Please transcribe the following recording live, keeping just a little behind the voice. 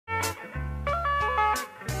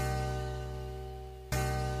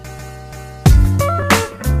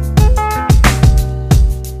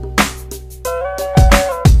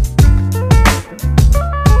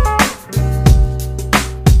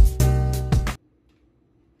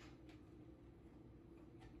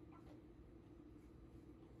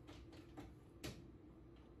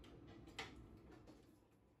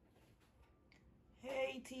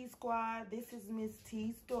T Squad. This is Miss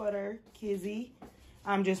T's daughter, Kizzy.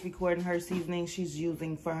 I'm just recording her seasoning she's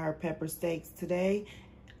using for her pepper steaks today.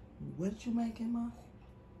 What you making, Ma?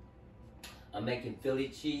 I'm making Philly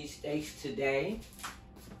cheesesteaks today.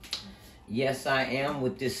 Yes, I am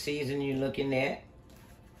with this season you're looking at.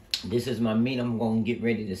 This is my meat I'm going to get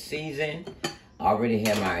ready to season. I already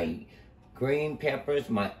have my green peppers,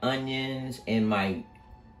 my onions, and my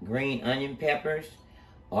green onion peppers.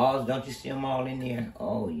 Oh, don't you see them all in there?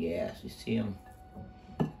 Oh, yes. You see them?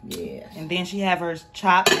 Yes. And then she have her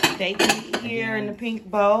chopped steak meat here in the pink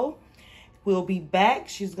bowl. We'll be back.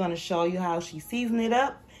 She's going to show you how she seasoned it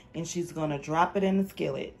up. And she's going to drop it in the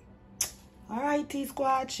skillet. All right,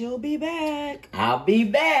 T-Squad. She'll be back. I'll be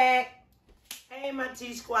back. Hey, my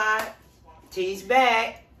T-Squad. T's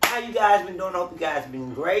back. How you guys been doing? I hope you guys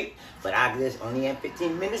been great. But I just only have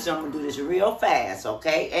 15 minutes, so I'm going to do this real fast,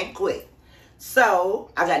 okay? And quick.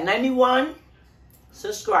 So, I got 91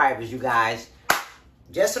 subscribers, you guys.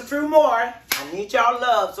 Just a few more. I need y'all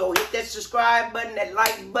love. So, hit that subscribe button, that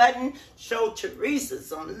like button. Show Teresa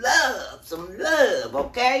some love,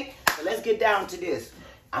 okay? So, let's get down to this.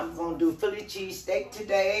 I'm going to do Philly cheesesteak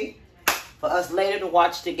today for us later to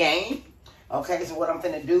watch the game. Okay, so what I'm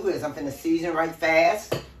finna do is I'm finna season right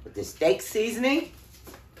fast with the steak seasoning.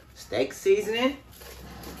 Steak seasoning.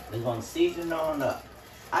 We're going to season on up.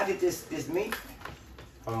 I get this meat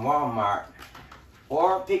from Walmart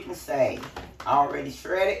or Pick and Save. Already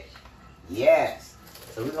shredded. Yes.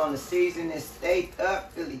 So we're going to season this steak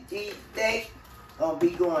up. Philly cheesesteak. Going to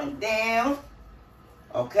be going down.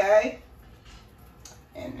 Okay.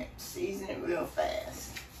 And season it real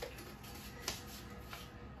fast.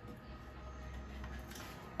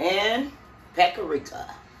 And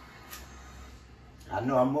paprika. I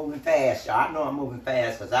know I'm moving fast, y'all. I know I'm moving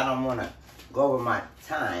fast because I don't want to go over my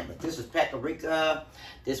time. But this was paprika.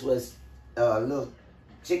 This was a little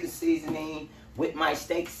chicken seasoning with my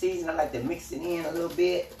steak seasoning. I like to mix it in a little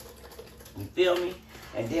bit. You feel me?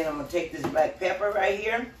 And then I'm going to take this black pepper right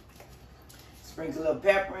here. Sprinkle a little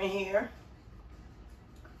pepper in here.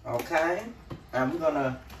 Okay. And we're going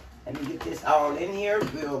to, let me get this all in here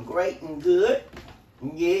real great and good.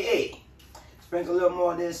 Yeah. Sprinkle a little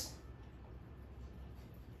more of this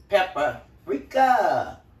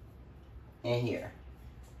paprika in here.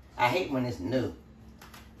 I hate when it's new.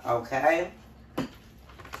 Okay.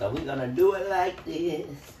 So we're going to do it like this.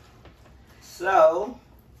 So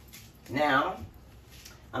now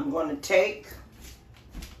I'm going to take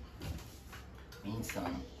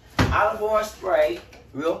some olive oil spray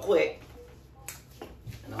real quick.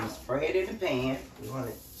 And I'm going to spray it in the pan. We're going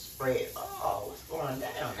to spray it. Oh, it's going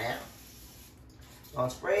down now. I'm going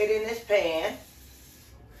to spray it in this pan.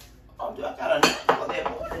 Oh, do I got enough for that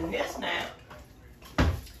more than this now?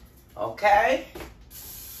 Okay.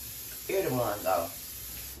 Here the one go.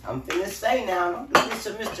 I'm finna say now, don't do this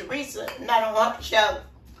to Miss Teresa, not on her show.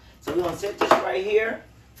 So we're gonna set this right here.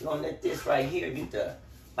 We're gonna let this right here get the,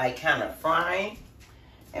 like, kind of frying.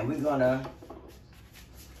 And we're gonna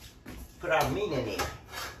put our meat in here.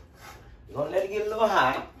 We're gonna let it get a little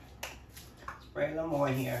hot. Spray a little more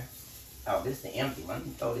in here. Oh, this is the empty one. Let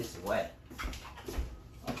me throw this away.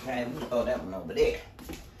 Okay, let me throw that one over there.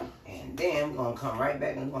 And then we're gonna come right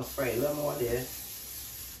back and we're gonna spray a little more of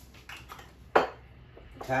this.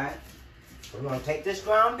 Okay? We're gonna take this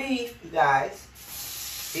ground beef, you guys.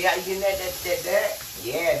 See how you getting that?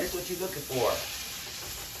 Yeah, this is what you're looking for.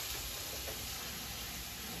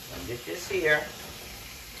 Gonna get this here.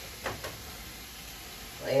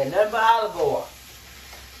 And nothing but olive oil.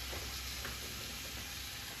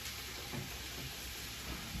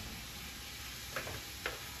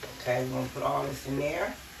 Okay, we're gonna put all this in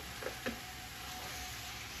there.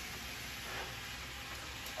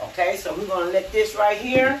 Okay, so we're gonna let this right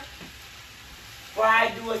here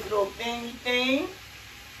fry, do its little thingy thing.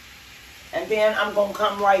 And then I'm gonna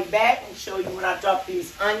come right back and show you when I drop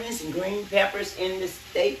these onions and green peppers in the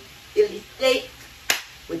steak, Philly steak,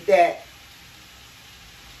 with that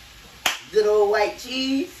good old white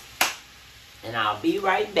cheese. And I'll be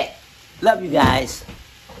right back. Love you guys.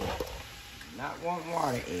 Not want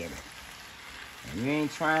water in it. And you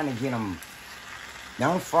ain't trying to get them,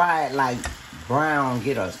 don't fry it like brown,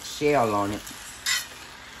 get a shell on it.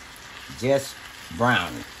 Just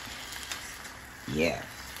brown it. Yeah.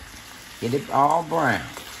 Get it all brown.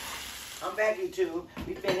 I'm back, YouTube.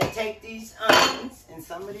 We finna take these onions and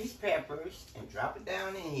some of these peppers and drop it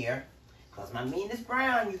down in here. Because my meat is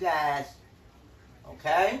brown, you guys.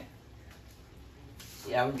 Okay?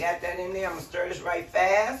 Yeah, we got that in there. I'm gonna stir this right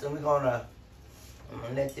fast and I'm gonna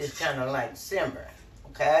let this kind of like simmer,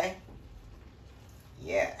 okay?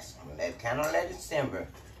 Yes, I'm gonna kind of let it simmer.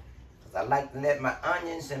 I like to let my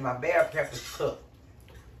onions and my bell peppers cook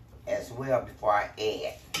as well before I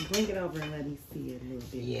add. Bring it over and let me see it a little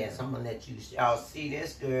bit. Yes, I'm gonna let y'all see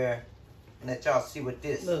this, girl. Let y'all see what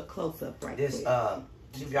this. Look close up right this, there.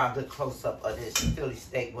 give y'all a good close up of this Philly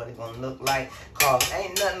steak, what it gonna look like. Cause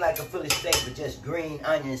ain't nothing like a Philly steak but just green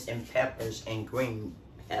onions and peppers and green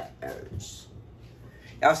peppers.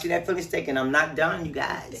 Y'all see that Philly steak? And I'm not done, you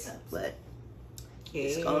guys. But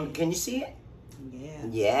it's gonna, can you see it? Yeah.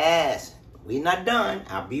 Yes. We're not done.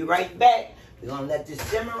 I'll be right back. We're gonna let this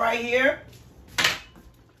simmer right here.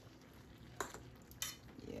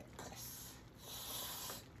 Yes.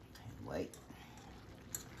 Wait.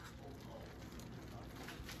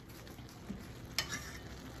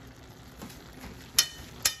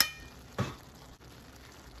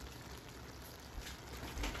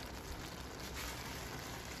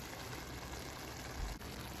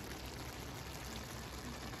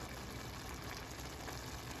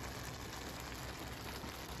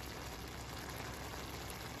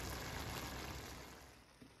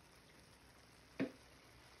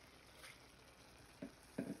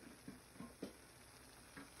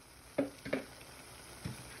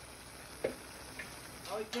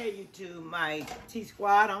 Okay, YouTube, my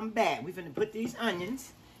T-Squad, I'm back. We're finna put these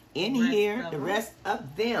onions in here, the rest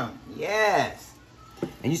of them. Yes.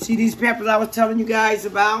 And you see these peppers I was telling you guys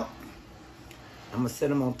about? I'm gonna set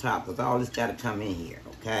them on top because all this gotta come in here,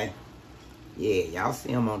 okay? Yeah, y'all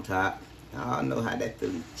see them on top. Y'all know how that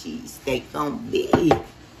Philly cheese steak gonna be. That's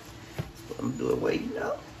what I'm doing, well, you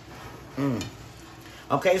know.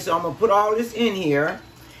 Okay, so I'm gonna put all this in here.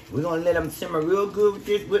 We're gonna let them simmer real good with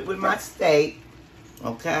this, with my steak.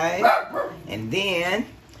 Okay, and then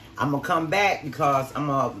I'm gonna come back because I'm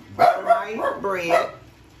gonna butter my bread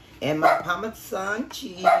and my Parmesan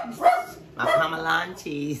cheese, my Parmesan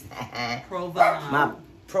cheese, Provolone. my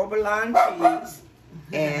provolone cheese,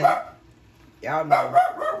 and y'all know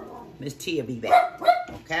Miss Tia be back.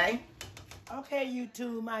 Okay, okay,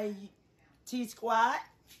 YouTube, my T-Squad,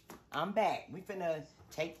 I'm back. We finna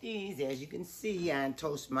take these, as you can see, I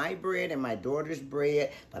toast my bread and my daughter's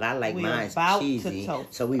bread, but I like mine cheesy.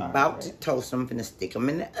 So we about to toast them. I'm finna stick them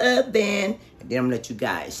in the oven, and then I'm gonna let you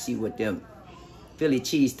guys see what them Philly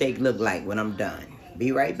cheesesteak look like when I'm done.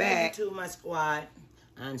 Be right back. To my squad,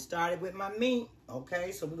 I started with my meat.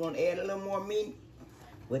 Okay, so we're gonna add a little more meat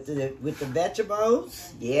with the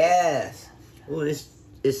vegetables. Yes. Oh,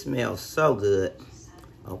 it smells so good.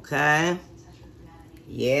 Okay.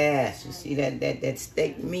 Yes, you see that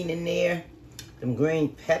steak meat in there? Them green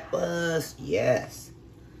peppers, yes.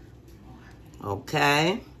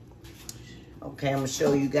 Okay. Okay, I'm gonna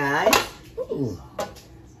show you guys. Ooh.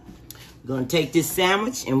 We're gonna take this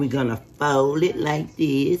sandwich and we're gonna fold it like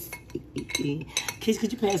this. Kids,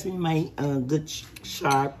 could you pass me my good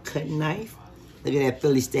sharp cutting knife? Look at that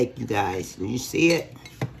Philly steak, you guys. Do you see it?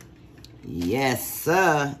 Yes,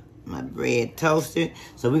 sir. My bread toasted.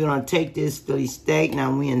 So we're going to take this Philly steak.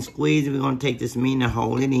 Now we in squeeze it. We're going to take this meat and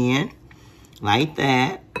hold it in. Like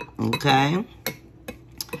that. Okay.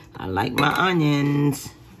 I like my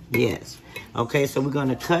onions. Yes. Okay, so we're going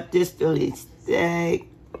to cut this Philly steak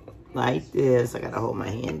like this. I got to hold my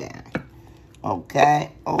hand down.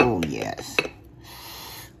 Okay. Oh, yes.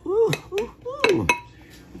 Woo, woo, woo.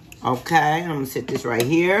 Okay, I'm going to set this right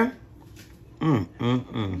here. Let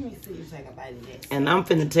me see you take a bite of this. And I'm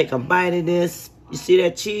finna take a bite of this. You see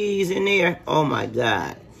that cheese in there? Oh my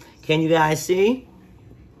God. Can you guys see?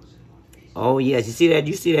 Oh yes, you see that?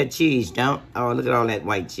 You see that cheese, don't? Oh, look at all that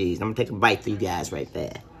white cheese. I'm gonna take a bite for you guys right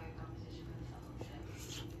there.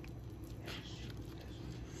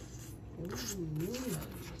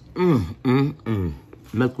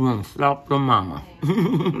 Make one slap the mama.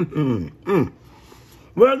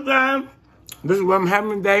 Well, guys, this is what I'm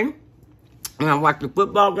having today. I'm gonna watch the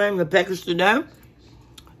football game, the Packers today, and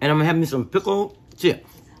I'm gonna have me some pickled chips.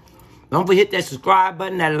 Don't forget that subscribe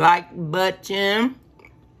button, that like button,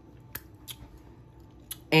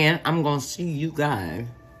 and I'm gonna see you guys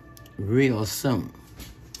real soon.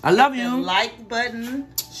 I love you. The like button,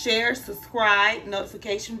 share, subscribe,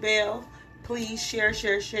 notification bell. Please share,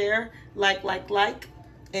 like,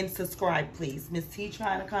 and subscribe, please. Miss T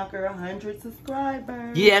trying to conquer 100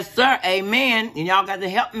 subscribers. Yes, sir. Amen. And y'all got to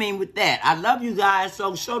help me with that. I love you guys,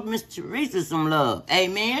 so show Miss Teresa some love.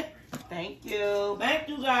 Amen. Thank you. Thank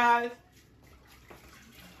you, guys.